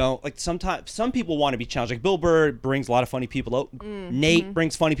you don't like. Sometimes some people want to be challenged. Like Bill Burr brings a lot of funny people out. Nate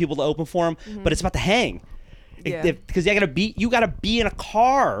brings funny people to open for him, but it's about the hang. Yeah. Because you gotta be in a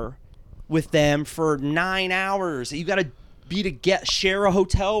car with them for 9 hours. You gotta be to share a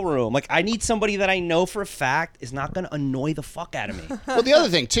hotel room. Like I need somebody that I know for a fact is not gonna annoy the fuck out of me. Well, the other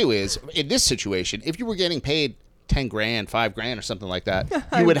thing too is in this situation, if you were getting paid $10,000, $5,000 or something like that,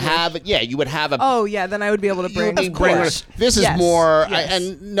 you would have it. Yeah, you would have a. Oh yeah, then I would be able to bring. Of course. This is Yes, more, yes.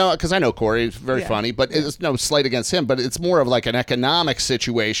 and no, because I know Corey is very Yeah. funny, but it's no slight against him. But it's more of like an economic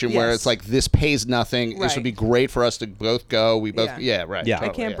situation where Yes. it's like this pays nothing. This would Right. be great for us to both go. We both, right. Yeah. I totally,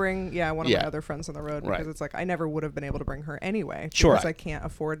 can't bring one of Yeah. my other friends on the road Right. because it's like I never would have been able to bring her anyway. Sure. Because I can't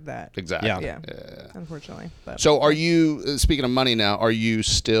afford that. Exactly. Yeah. Yeah. Unfortunately. But So, are you speaking of money now? Are you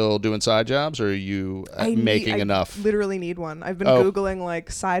still doing side jobs, or are you making enough? I literally need one. I've been Oh. Googling like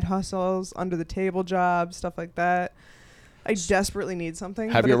side hustles, under the table jobs, stuff like that. I desperately need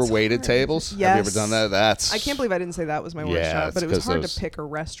something. Have but you ever it's waited hard. tables? Yes. Have you ever done that? That's. I can't believe I didn't say that was my worst Yeah, job, it's but it was 'cause hard those- to pick a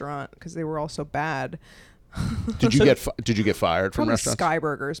restaurant because they were all so bad. Did you get fired from Probably restaurants? Sky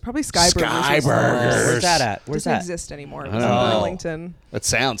Burgers. Probably Sky Burgers. Sky was the Burgers. worst. Where's that at? Where's Doesn't that? exist anymore. It I was in know. Burlington. That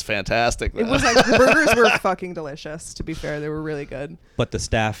sounds fantastic. It was like the burgers were fucking delicious. To be fair, they were really good. But the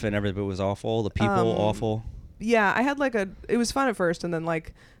staff and everybody was awful. The people awful. Yeah, I had like it was fun at first, and then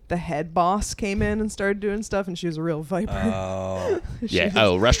like the head boss came in and started doing stuff, and she was a real viper. Oh. She Yeah. was-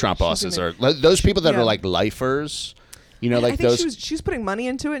 Oh, restaurant she bosses are didn't- those people that Yeah. are like lifers. You know, I like think those. she was putting money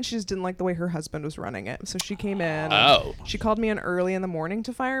into it, and she just didn't like the way her husband was running it. So she came in. and Oh. She called me in early in the morning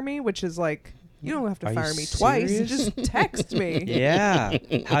to fire me, which is like you don't have to Are you fire me twice. You serious? just text me. Yeah.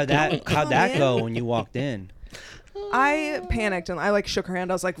 How'd that go when you walked in? I panicked and I like shook her hand.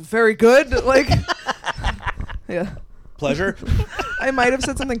 I was like, "Very good." Like, yeah. Pleasure. I might have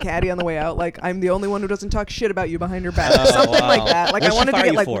said something catty on the way out, like I'm the only one who doesn't talk shit about you behind your back, Oh, something wow. like that. Like What'd I she wanted to fire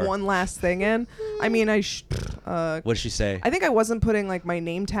get you like for? one last thing in. I mean, What did she say? I think I wasn't putting like my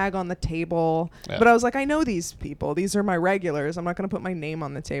name tag on the table, Yeah. but I was like, I know these people. These are my regulars. I'm not gonna put my name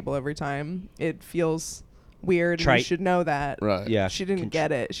on the table every time. It feels weird. And you Trite. should know that. Right. Yeah. She didn't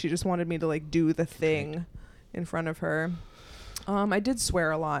get it. She just wanted me to like do the thing in front of her. I did swear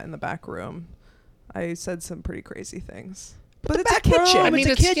a lot in the back room. I said some pretty crazy things. But it's a kitchen. room, I mean,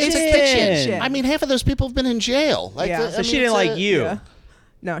 it's a it's a kitchen. kitchen. I mean, half of those people have been in jail. Like, Yeah. I So she mean, didn't it's like you. Yeah.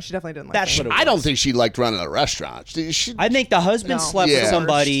 No, she definitely didn't like That's me. what it I don't was. think she liked running a restaurant. She I think the husband No. slept Yeah. with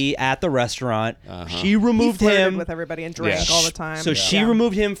somebody at the restaurant. She He removed flirted him. with everybody and drank Yeah. all the time. So she Yeah.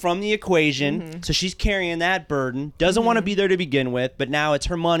 removed him from the equation. So she's carrying that burden. Doesn't want to be there to begin with, but now it's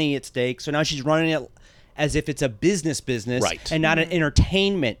her money at stake. So now she's running it as if it's a business Right. and not an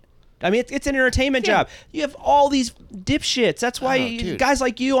entertainment. I mean, it's an entertainment job. You have all these dipshits. That's why dude. guys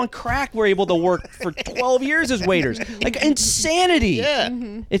like you on crack were able to work for 12 years as waiters. Like insanity. Yeah.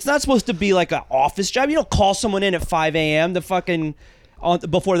 It's not supposed to be like an office job. You don't call someone in at 5 a.m. to fucking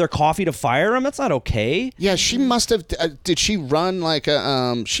before their coffee to fire them. That's not okay. Yeah, she must have. Did she run like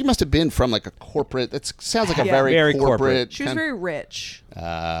a? She must have been from like a corporate. It sounds like a Yeah. very, Very corporate. corporate. She was very rich.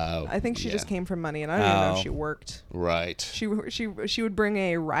 I think she just came from money, and I don't even know if she worked. right. She would bring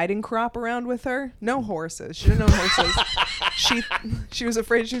a riding crop around with her. No horses. She didn't own horses. she was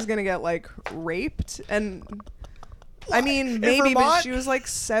afraid she was gonna get like raped, and I mean maybe, but Vermont? she was like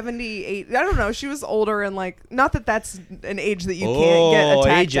 78. I don't know. She was older and like not that that's an age that you can't get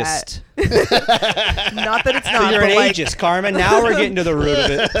attacked ageist. at. Not that it's not. So you're but an like, ageist, Carmen. Now we're getting to the root of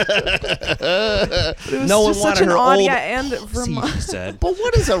it. it was No one just such wanted an her odd, old. yeah, and See, Vermont. he said. But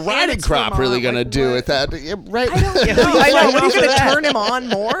what is a riding it's crop really Vermont, going to like, do what? with that? Yeah, right. I don't Yeah, know. who I know. signed What are off you for gonna that? turn him on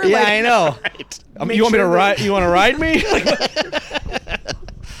more? Yeah, Like, I know. Make You want me to sure ride? that- You want to ride me?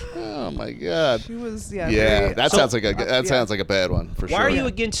 Oh my God. She was Yeah, very- that sounds like a sounds like a bad one for sure. Why are you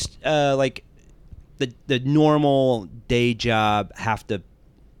against like the normal day job have to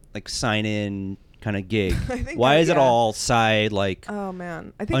like sign in kind of gig? I think Why that- is it yeah. all side like Oh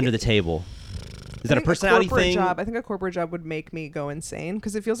man, I think under it- the table? Is I that a think personality corporate thing? Job, I think a corporate job would make me go insane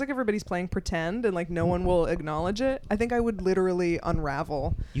because it feels like everybody's playing pretend and like no one will acknowledge it. I think I would literally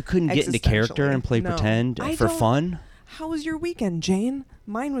unravel. You couldn't get into character and play No. pretend I for don't- fun? How was your weekend, Jane?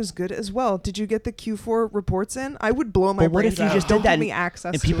 Mine was good as well. Did you get the Q4 reports in? I would blow my But what brains if you out. just Don't did that give me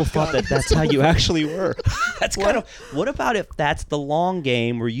access and to people a thought gun. that that's how you actually were? That's kind of. What about if that's the long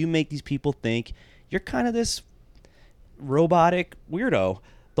game where you make these people think you're kind of this robotic weirdo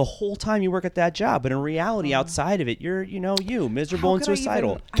the whole time you work at that job, but in reality, outside of it, you're you miserable How and could I suicidal.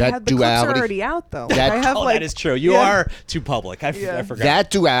 even- I That had the clips are duality- already out though. That- I have Oh, like that is true. You yeah. are too public. I forgot. That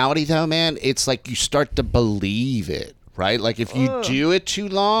duality, though, man, it's like you start to believe it, right? Like if you do it too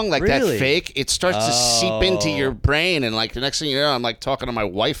long, like Really? that fake, it starts to seep into your brain, and like the next thing you know, I'm like talking to my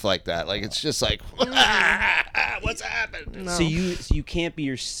wife like that. Like it's just like, what's happened? No. So you can't be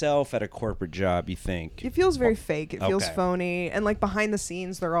yourself at a corporate job. You think? It feels very fake. It feels Okay. phony. And like behind the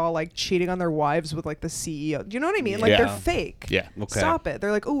scenes, they're all like cheating on their wives with like the CEO. Do you know what I mean? Like Yeah. they're fake. Yeah. Okay. Stop it.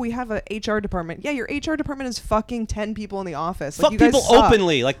 They're like, oh, we have a HR department. Yeah, your HR department is fucking 10 people in the office. Like, Fuck you guys people suck.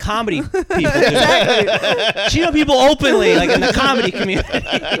 openly, like comedy people do. Exactly. Cheat on people openly, like in the comedy community.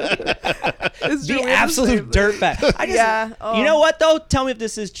 It's The true. We have the absolute same- dirtbag. I just, Yeah. You know what though? Tell me if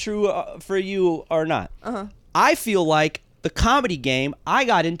this is true for you or not. I feel like the comedy game, I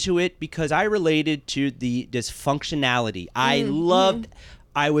got into it because I related to the dysfunctionality. I loved.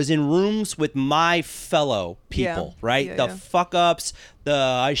 I was in rooms with my fellow people, Yeah. right? Yeah, the yeah. fuck ups, the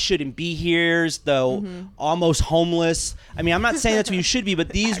I shouldn't be here's, the almost homeless. I mean, I'm not saying that's what you should be, but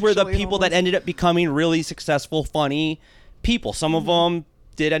these were the Actually people that homeless. ended up becoming really successful, funny people. Some of them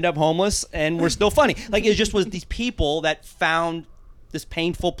did end up homeless and were still funny. Like it just was these people that found this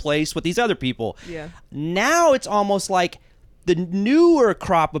painful place with these other people. Yeah. Now it's almost like the newer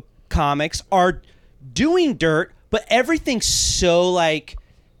crop of comics are doing dirt, but everything's so like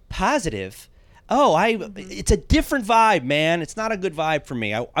positive. Oh, it's a different vibe, man. It's not a good vibe for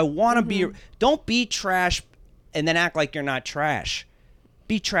me. I want to be. Don't be trash, and then act like you're not trash.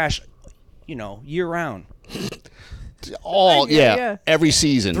 Be trash, year round. All Yeah. every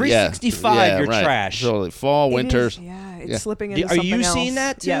season, 365, yeah, you're right. trash. Totally, fall, It winter. is, yeah, it's Yeah. slipping into Are something you else. seeing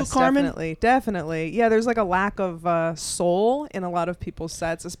that too, yes, Carmen? Definitely. Yeah, there's like a lack of soul in a lot of people's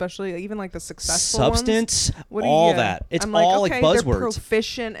sets, especially even like the successful ones. Substance, What do all you- that. It's I'm all like okay, They're buzzwords.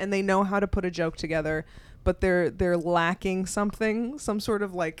 proficient and they know how to put a joke together, but they're lacking something, some sort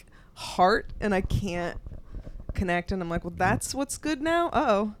of like heart, and I can't connect. And I'm like, well, that's what's good now.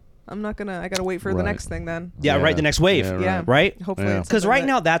 Oh, I gotta wait for the Right. next thing then. Yeah, Yeah. right. The next wave. Yeah, Yeah, Right? Hopefully, Yeah. it's Because something right that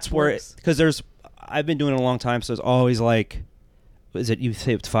now that's where works. because I've been doing it a long time, so it's always like, is it you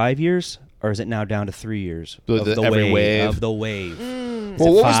say it's 5 years or is it now down to 3 years Every wave. of the wave?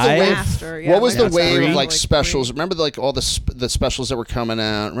 Well, what was the five? wave? Faster, yeah, what was like the that's wave three. of like Like specials? three. Remember like all the specials that were coming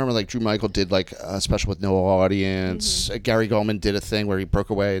out. Remember like Drew Michael did like a special with no audience. Gary Goldman did a thing where he broke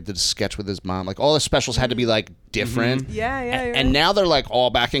away, did a sketch with his mom. Like all the specials had to be like different. Yeah, yeah, yeah. And now they're like all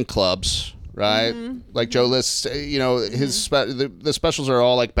back in clubs, right? Like Joe List, his the specials are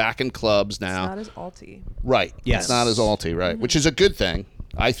all like back in clubs it's now. not as alty. Right. Yes. It's not as alty, right? Which is a good thing.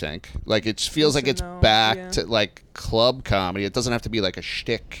 I think. Like, it feels like it's back to, like, club comedy. It doesn't have to be, like, a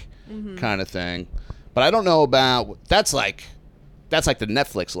shtick kind of thing. But I don't know about... That's like the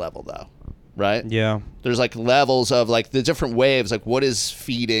Netflix level, though, right? Yeah. There's, like, levels of, like, the different waves. Like, what is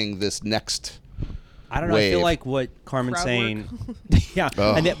feeding this next I don't know. wave? I feel like what Carmen's Crowd saying... work. yeah.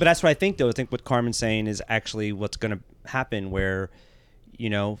 Oh. But that's what I think, though. I think what Carmen's saying is actually what's going to happen where, you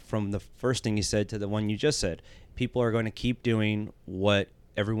know, from the first thing you said to the one you just said, people are going to keep doing what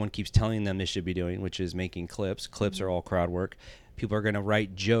everyone keeps telling them they should be doing, which is making clips. Clips are all crowd work. People are going to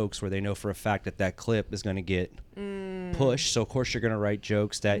write jokes where they know for a fact that that clip is going to get pushed. So, of course, you're going to write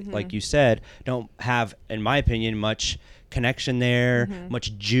jokes that, like you said, don't have, in my opinion, much connection there,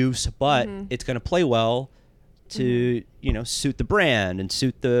 much juice, but it's going to play well to, you know, suit the brand and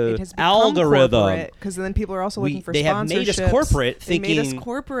suit the algorithm. Because then people are also looking for they sponsorships. have made us corporate, They made us thinking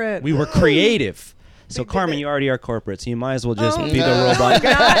corporate. we were creative. So, did Carmen, it. you already are corporate, so you might as well just Oh, be the no. robot.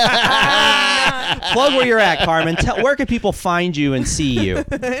 Plug where you're at, Carmen. Where can people find you and see you?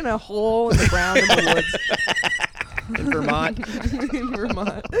 In a hole in the ground in the woods. In Vermont? In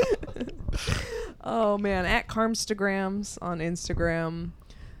Vermont. Oh, man. At Carmstagrams on Instagram.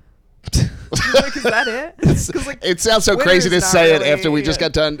 Like, is that it? 'Cause, like, It sounds so Twitter's crazy to not say really- it after we just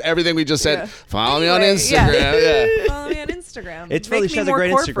got done everything we just said. Yeah. Follow me on Anyway, Instagram. Yeah. Follow me on Instagram. It's Make really me shows a more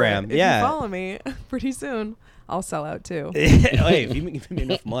great corporate. Instagram. If Yeah. you follow me, pretty soon, I'll sell out too. Hey, if you give me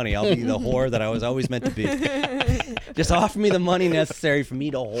enough money, I'll be the whore that I was always meant to be. Just offer me the money necessary for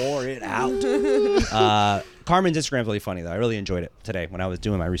me to whore it out. Carmen's Instagram's really funny, though. I really enjoyed it today when I was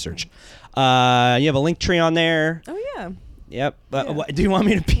doing my research. You have a link tree on there. Oh, yeah. Yep. Yeah. Do you want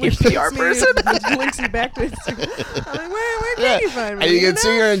me to be a PR person? Links me back to Instagram. I'm like, where can you find me? And you can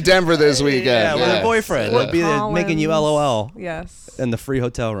see her in Denver this weekend. Yeah, with a boyfriend. Fort We'll be there making you Collins. LOL. Yes. In the free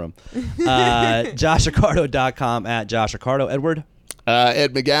hotel room. JoshAccardo.com at Josh Accardo. Edward?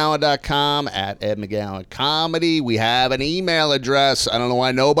 EdMcGowan.com at Ed McGowan Comedy. We have an email address. I don't know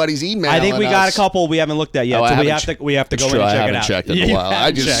why nobody's emailing I think we got us. a couple we haven't looked at yet, Oh, I so haven't we have to It's go true, in and I check haven't it out. checked in You a while. I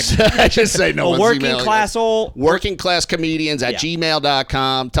haven't just, checked. I just say no Well, one's working emailing class old. Working class comedians at Yeah.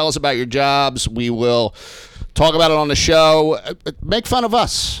 gmail.com. Tell us about your jobs. We will talk about it on the show. Make fun of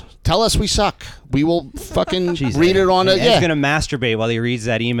us. Tell us we suck. We will fucking read it on it. Ed's Yeah. gonna masturbate while he reads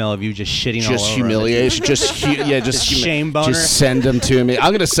that email of you just shitting all over Just him. humiliation. Just shame boner. Just send them to me.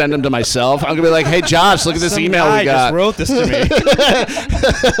 I'm gonna send them to myself. I'm gonna be like, "Hey, Josh, look at this Some email guy we got." just wrote this to me.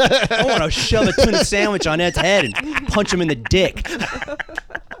 I want to shove a tuna sandwich on Ed's head and punch him in the dick.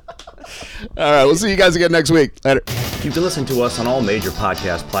 All right, we'll see you guys again next week. Later. You can listen to us on all major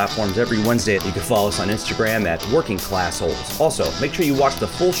podcast platforms every Wednesday. You can follow us on Instagram at Working Class Holes. Also, make sure you watch the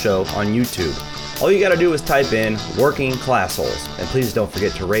full show on YouTube. All you got to do is type in Working Class Holes. And please don't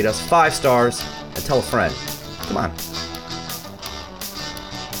forget to rate us 5 stars and tell a friend. Come on.